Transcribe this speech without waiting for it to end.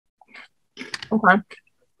Okay.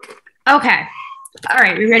 Okay. All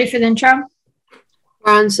right. We ready for the intro?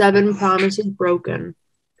 We're on 7 Promises Broken.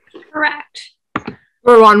 Correct.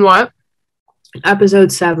 We're on what?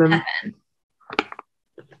 Episode 7.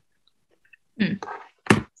 Give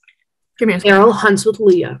me a second. Errol hunts with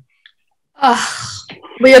Leah. Ugh.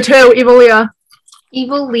 Leah too. Evil Leah.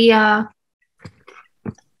 Evil Leah.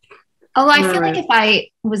 Although I feel Alright. like if I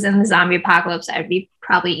was in the zombie apocalypse, I'd be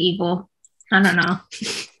probably evil. I don't know.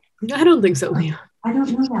 I don't think so, Leah. I don't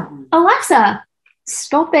know that one. Alexa,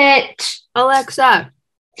 stop it. Alexa,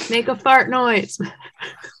 make a fart noise.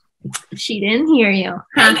 She didn't hear you.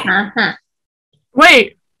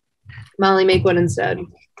 Wait. Molly, make one instead.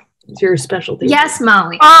 It's your specialty. Yes,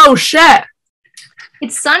 Molly. Oh, shit.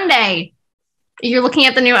 It's Sunday. You're looking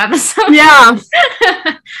at the new episode? Yeah.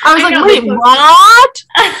 I was I know, wait, what?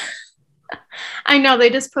 I know, they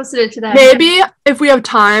just posted it today. Maybe if we have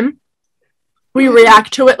time, we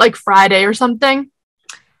react to it like Friday or something.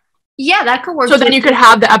 Yeah, that could work. So then you could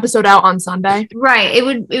have the episode out on Sunday. Right. It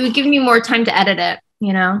would give me more time to edit it,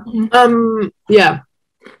 you know? Yeah.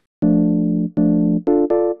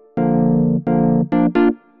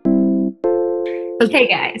 Hey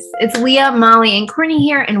guys, it's Leah, Molly, and Courtney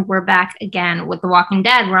here, and we're back again with The Walking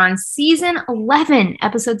Dead. We're on season 11,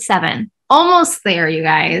 episode 7. Almost there, you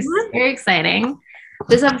guys. Very exciting.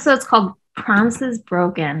 This episode's called Promises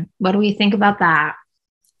Broken. What do we think about that?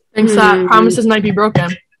 Thinks that promises might be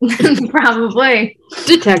broken. Probably.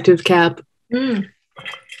 Detective Cap.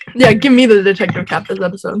 Yeah, give me the detective cap this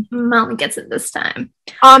episode. Molly gets it this time.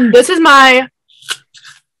 This is my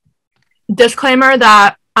disclaimer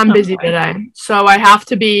that I'm busy today. So I'm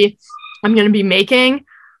going to be making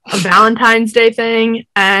a Valentine's Day thing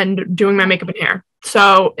and doing my makeup and hair.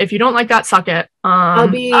 So if you don't like that, suck it. I'll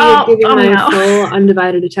be giving my full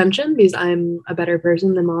undivided attention because I'm a better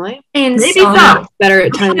person than Molly. And maybe so better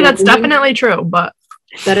at time management. That's definitely true, but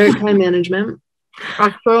better at time management.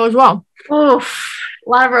 I feel as well. Oof, a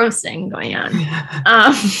lot of roasting going on.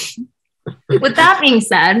 With that being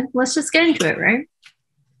said, let's just get into it, right?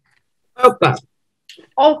 Okay.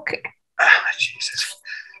 Okay. Jesus.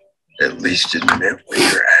 At least admit what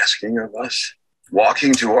you're asking of us.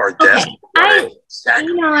 Walking to our death.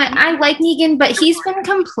 You know what? I like Negan, but he's been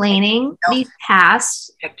complaining these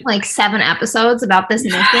past 7 episodes about this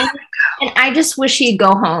mission, and I just wish he'd go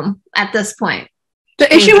home at this point.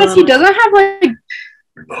 The issue is he doesn't have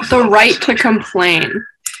the right to complain.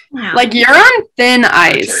 Yeah. You're on thin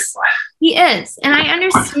ice. He is, and I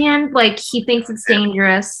understand he thinks it's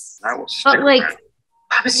dangerous, but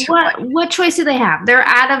what choice do they have? They're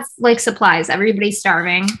out of supplies. Everybody's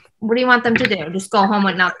starving. What do you want them to do? Just go home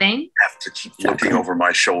with nothing? I have to keep looking over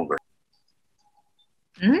my shoulder.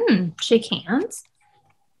 Shake hands.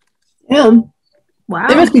 Yeah. Wow.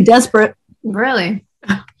 They must be desperate. Really?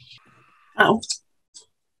 Oh.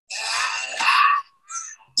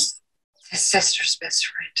 His sister's best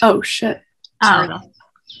friend. Oh, shit. Oh.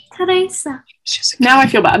 Teresa. Now I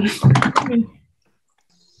feel bad.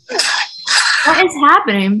 What is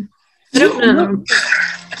happening? I don't know.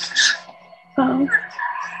 Oh.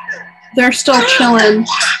 They're still chilling.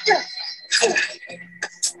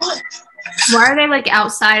 Why are they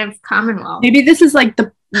outside of Commonwealth? Maybe this is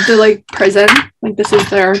the prison. This is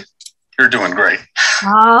their. You're doing great.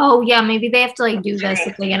 Oh yeah, maybe they have to do this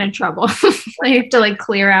if they get in trouble. They have to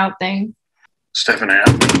clear out things. Stephanie,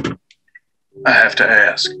 I have to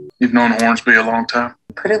ask. You've known Hornsby a long time?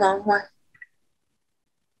 Pretty long one.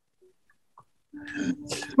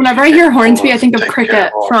 Whenever I hear Hornsby, I think of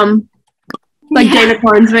Cricket from David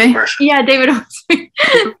Hornsby. Yeah, David Hornsby.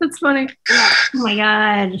 That's funny. Oh my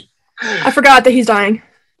god. I forgot that he's dying.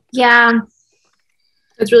 Yeah.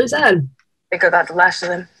 It's really sad. I think I got the last of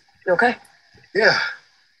them. You okay? Yeah.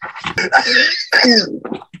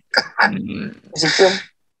 Is he good?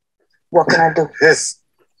 What can I do?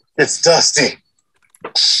 It's Dusty.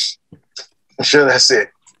 I'm sure that's it.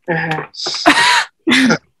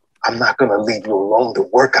 Mm-hmm. I'm not going to leave you alone to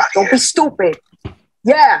work out Don't here. be stupid.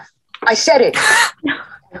 Yeah, I said it.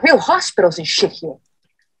 Real hospitals and shit here.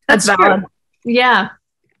 That's valid. Yeah.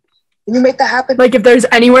 Can you make that happen? If there's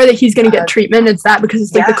anywhere that he's going to get treatment, it's that because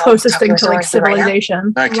it's the yeah, closest thing to right now.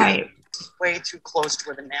 civilization. Thank you. Right. Way too close to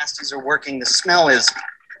where the nasties are working. The smell is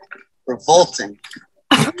revolting.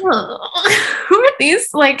 Oh. Who are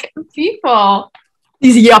these people?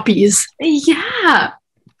 These yuppies. Yeah.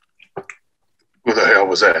 Who the hell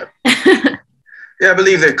was that? Yeah, I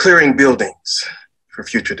believe they're clearing buildings for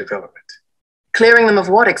future development. Clearing them of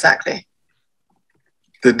what exactly?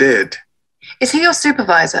 The dead. Is he your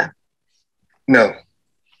supervisor? No.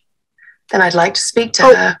 Then I'd like to speak to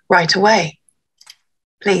her right away.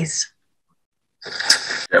 Please.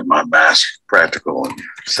 Kept my mask practical and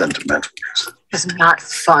sentimental. It was not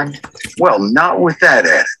fun. Well, not with that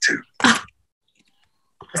attitude.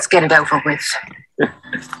 Let's get it over with.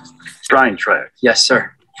 Train track. Yes,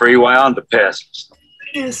 sir. Freeway on the passes.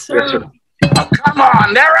 Yes, sir. Oh, come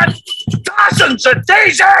on. There are dozens of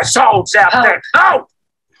these assholes out there. Oh!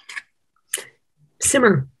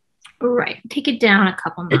 Simmer. Right. Take it down a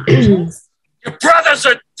couple notches. Your brothers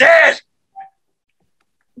are dead.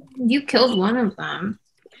 You killed one of them.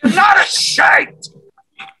 You're not ashamed.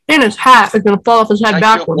 And his hat is gonna fall off his head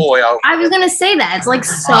backwards. I was gonna say that. It's like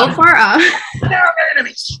so far up. They're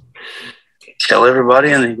enemies. Kill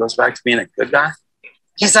everybody and then he goes back to being a good guy?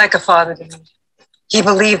 He's like a father to me. He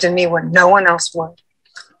believed in me when no one else would.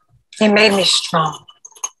 He made me strong.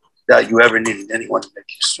 That you ever needed anyone to make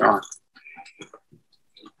you strong.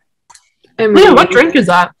 Yeah, what drink is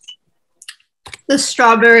that? The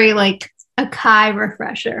strawberry, like, acai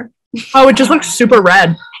refresher. Oh, it just looks super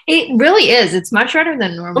red. It really is. It's much redder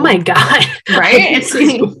than normal. Oh my god. Right?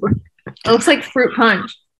 It looks like fruit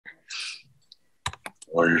punch.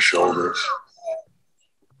 Or your shoulders.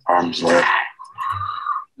 Arms left.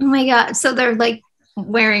 Oh my god. So they're like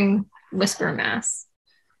wearing whisper masks.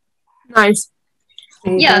 Nice.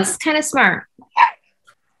 Yeah, it's kind of smart.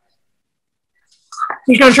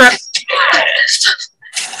 He's gonna try.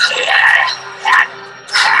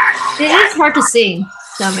 It is hard to see,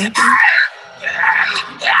 dummy.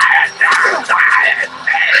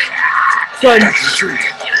 Good.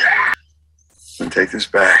 And take this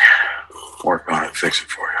back. Work on it, fix it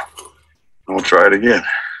for you. And we'll try it again.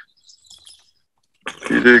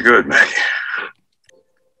 You did good, Maggie.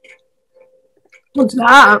 What's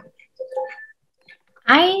that?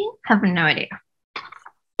 I have no idea.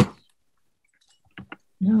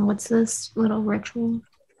 No, what's this little ritual?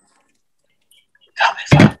 Tell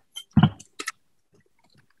me.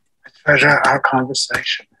 I treasure our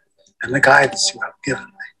conversation and the guidance you have given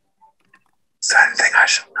me. Is there anything I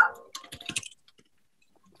should know?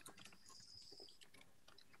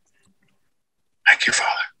 Thank you,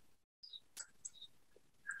 Father.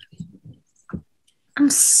 I'm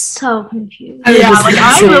so confused. Yeah, like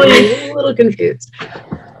I'm really a little confused.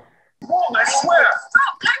 I swear.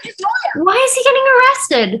 Why is he getting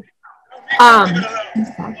arrested?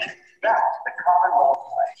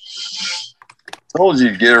 Told you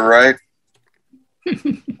to get it right.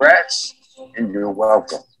 Rats, and you're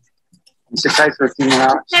welcome. Sit tight for a few more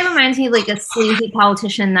hours. That reminds me of like a sleazy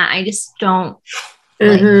politician that I just don't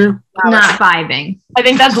Mm-hmm. not vibing. I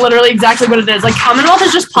think that's literally exactly what it is. Like Commonwealth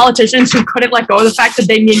is just politicians who couldn't let go of the fact that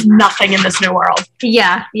they mean nothing in this new world.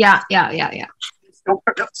 Yeah.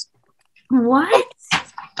 What?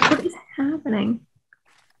 What is happening?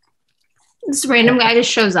 This random guy just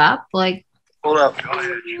shows up, like. Hold up.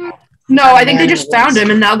 No, I think they just found him,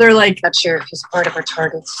 and now they're like. Not sure if he's part of our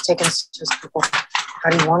targets. Taking us to his people. How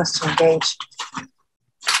do you want us to engage?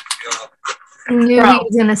 I knew he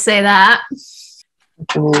was gonna say that. The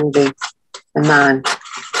community and mine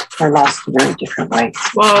are lost in very different ways.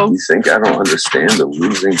 Whoa. You think I don't understand the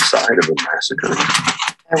losing side of a massacre?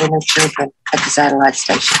 There were no children at the satellite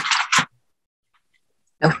station.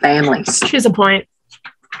 No families. She has a point.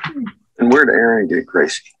 And where'd Aaron get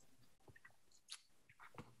Gracie?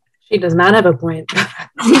 She does not have a point.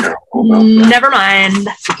 Never mind.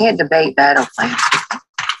 You can't debate battle plans.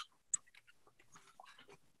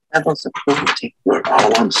 Levels of cruelty. Look,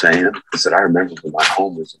 all I'm saying is that I remember when my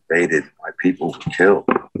home was invaded, my people were killed.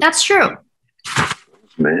 That's true.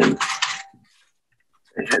 Those men,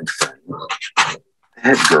 they had friends, they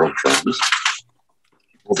had girlfriends,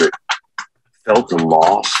 people that felt the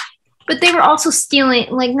loss. But they were also stealing,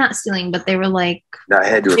 like not stealing, but they were like I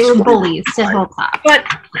had to they were explain bullies to Hilltop. But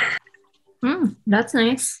That's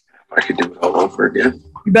nice. if I could do it all over again.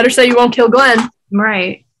 you better say you won't kill Glenn.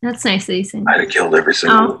 Right. That's nice that you say. I'd have killed every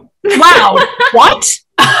single one. Wow. What?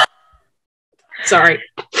 Sorry.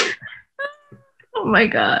 Oh my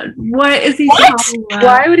god. What is he talking about?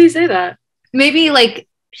 Why would he say that? Maybe like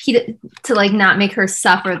he to like not make her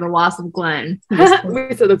suffer the loss of Glenn. We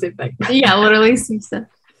said the same thing. Yeah, literally. Susan.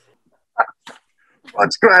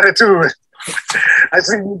 What's gratitude? I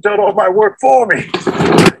see you've done all my work for me.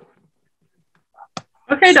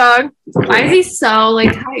 Okay, dog. Why is he so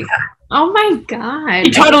like hype? Oh my god.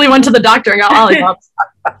 He totally went to the doctor and got lollipops.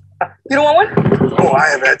 You don't want one? Oh, I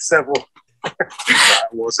have had several.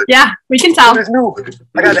 Was it? Yeah, we can tell. What is new?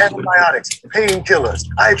 I got antibiotics, painkillers,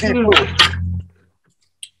 IV fluid.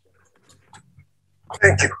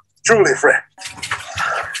 Thank you. Truly, friend.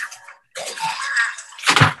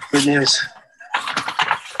 Good news.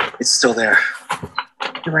 It's still there.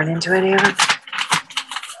 You run into any of it?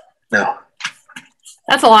 No.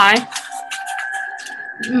 That's a lie.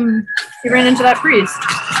 He ran into that priest.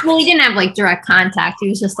 Well, he didn't have like direct contact. He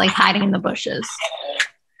was just like hiding in the bushes.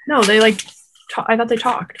 No, they like. I thought they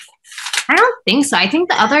talked. I don't think so. I think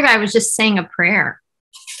the other guy was just saying a prayer.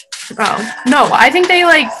 Oh no, I think they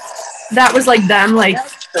like. That was like them like.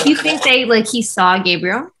 You think they like he saw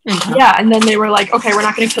Gabriel? Yeah, and then they were like, okay, we're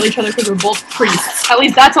not going to kill each other because we're both priests. At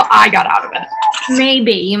least that's what I got out of it.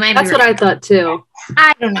 Maybe you might. That's what I thought too.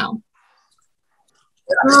 I don't know.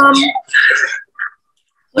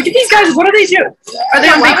 Look at these guys. What do they do? Are they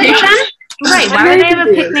on vacation? Right. Why would they have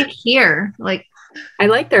a picnic here? Like, I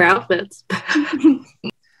like their outfits. What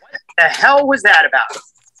the hell was that about?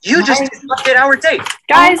 You just disrupted our date.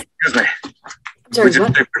 Guys. Excuse me. Sorry, We just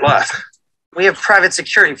what? saved your life. We have private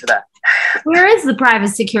security for that. where is the private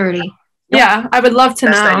security? Yeah, I would love to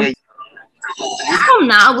Best know. idea. I'm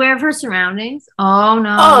not aware of her surroundings. Oh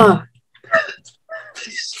no.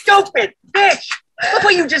 Stupid bitch! Look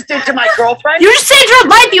what you just did to my girlfriend. You just saved her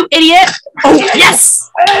life, you idiot! Oh, yes!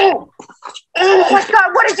 Oh my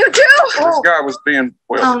God, what did you do? This guy was being,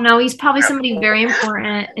 well, Oh no, he's probably somebody very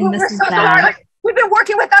important, and We're this is so bad. sorry. We've been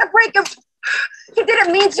working without a break. He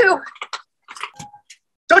didn't mean to.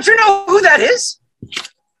 Don't you know who that is?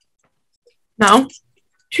 No.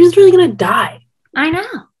 She was really gonna die. I know.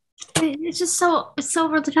 It's just it's so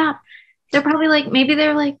over the top. They're probably like, maybe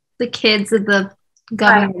they're like the kids of the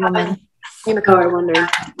governor woman. Oh, I wonder.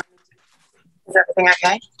 Is everything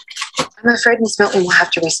okay? I'm afraid Miss Milton will have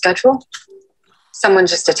to reschedule. Someone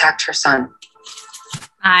just attacked her son.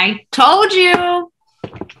 I told you.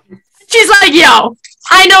 She's like, yo,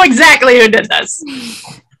 I know exactly who did this.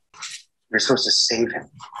 You're supposed to save him.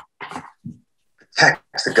 Protect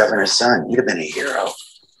the governor's son. You'd have been a hero.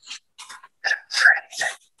 For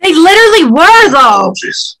anything. They literally were though.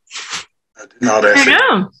 jeez. I did not ask you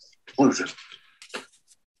know. to lose it.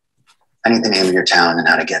 I need the name of your town and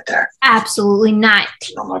how to get there. Absolutely not.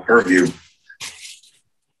 It's not my purview.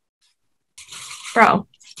 Bro.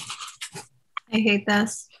 I hate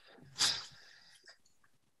this.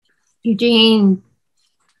 Eugene.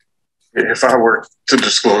 If I were to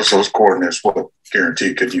disclose those coordinates, what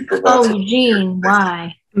guarantee could you provide? Oh, for me? Eugene,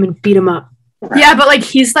 why? I'm gonna beat him up. Right. Yeah, but like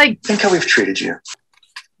he's like Think how we've treated you.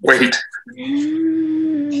 Wait.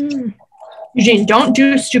 Eugene, don't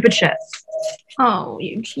do stupid shit. Oh,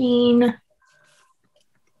 Eugene.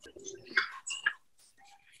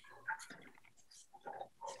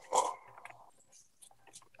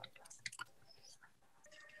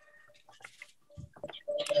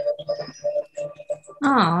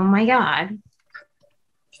 Oh my God.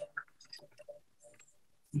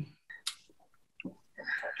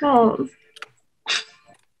 Oh.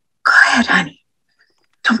 Go ahead, honey.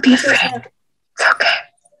 Don't be afraid. It's okay.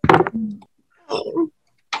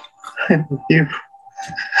 I love you.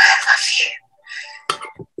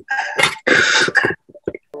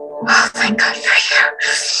 Oh, thank God for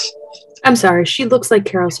you. I'm sorry. She looks like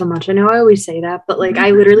Carol so much. I know I always say that, but like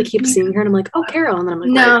I literally keep seeing her and I'm like, oh, Carol. And then I'm like,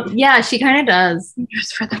 No, right. yeah, she kind of does.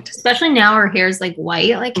 Here's for them to Especially now her hair's like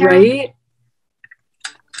white, like Carol. Right?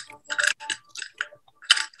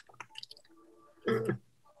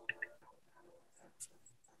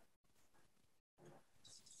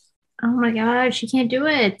 Oh my God, she can't do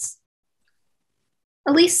it.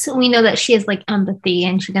 At least we know that she has like empathy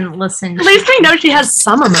and she can listen. At least we know she has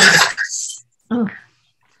some emotion. Oh.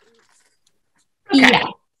 Okay. Yeah.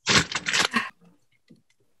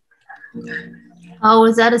 Oh,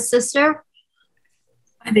 is that a sister?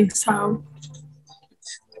 I think so.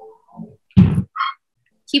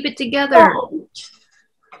 Keep it together. Oh.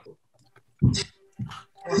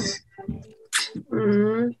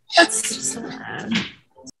 That's sad.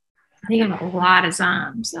 They have a lot of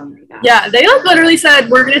zombies. Oh my God. Yeah, they like literally said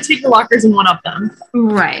we're gonna take the walkers and one up them.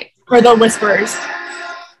 Right. Or the whisperers.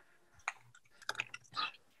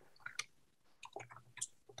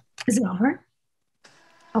 Is it over?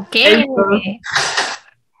 Okay. All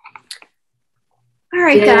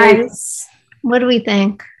right, Yay. guys. What do we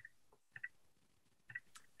think?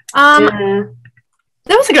 Yeah.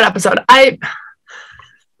 That was a good episode. It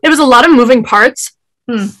was a lot of moving parts.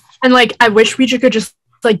 And like I wish we could just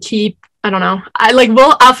like keep, I don't know.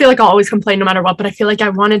 I'll feel like I'll always complain no matter what, but I feel like I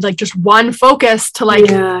wanted like just one focus to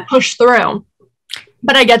like push through.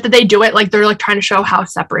 But I get that they do it like they're like trying to show how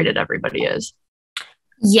separated everybody is.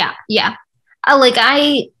 Yeah.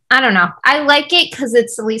 I don't know. I like it because at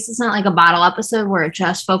least it's not like a bottle episode where it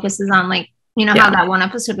just focuses on like, you know, how that one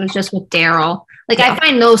episode was just with Daryl. Like I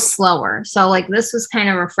find those slower. So like this was kind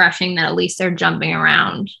of refreshing that at least they're jumping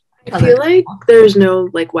around. I feel like there's no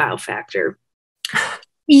like wow factor.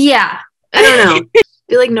 Yeah. I don't know.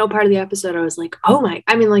 feel like no part of the episode I was like, oh my,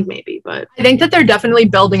 I mean, like maybe, but I think that they're definitely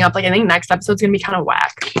building up. Like, I think next episode's gonna be kind of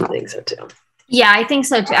whack. I think so too. Yeah, I think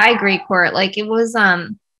so too. I agree, Court. Like it was like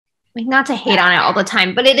not to hate on it all the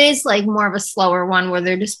time, but it is like more of a slower one where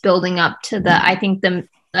they're just building up to the I think the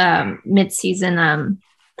mid-season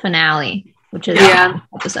finale, which is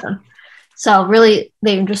episode. So really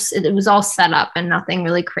it was all set up and nothing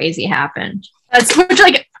really crazy happened. That's which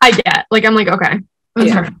like I get. Like I'm like, okay.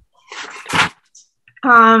 Yeah.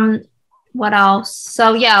 What else?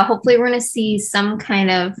 So yeah, hopefully we're gonna see some kind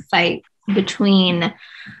of fight between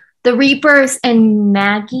the Reapers and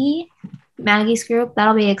Maggie's group.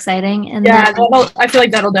 That'll be exciting. And yeah, I feel like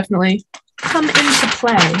that'll definitely come into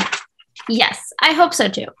play. Yes, I hope so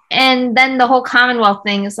too. And then the whole Commonwealth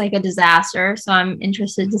thing is like a disaster, so I'm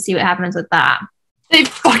interested to see what happens with that. They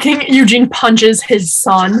fucking Eugene punches his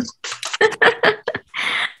son.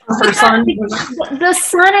 Her son. The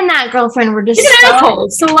son and that girlfriend were just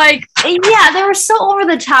assholes. So like, yeah, they were so over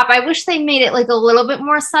the top. I wish they made it like a little bit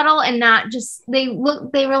more subtle and not just they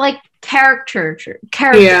were like characters or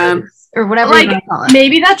whatever like you want to call it.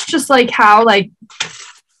 Maybe that's just like how like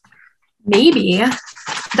maybe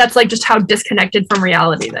that's like just how disconnected from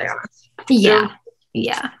reality they are.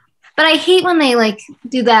 Yeah. But I hate when they like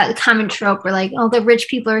do that common trope where like, oh, the rich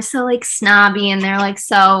people are so like snobby and they're like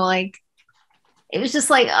so like. It was just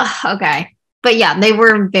like, oh, okay. But yeah, they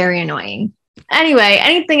were very annoying. Anyway,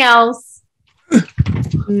 anything else?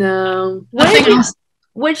 No.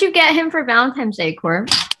 What'd you get him for Valentine's Day,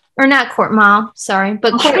 Court? Or not Court, Mom. Sorry.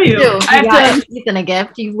 But Court too. You got Ethan a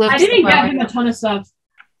gift. I didn't get him a ton of stuff.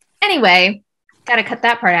 Anyway, gotta cut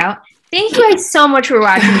that part out. Thank you guys so much for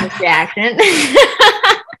watching this reaction.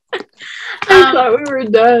 I thought we were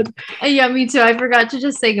done. Yeah, me too. I forgot to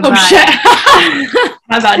just say goodbye. Oh shit.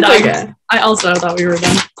 My bad, dog. Okay. I also thought we were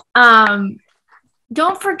done.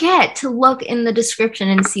 Don't forget to look in the description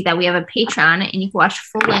and see that we have a Patreon and you can watch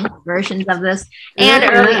full-length versions of this and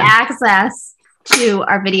early access to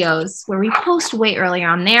our videos where we post way earlier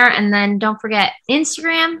on there. And then don't forget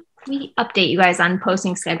Instagram. We update you guys on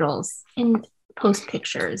posting schedules and post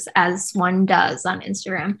pictures as one does on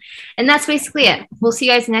Instagram. And that's basically it. We'll see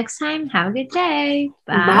you guys next time. Have a good day.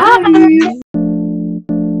 Bye.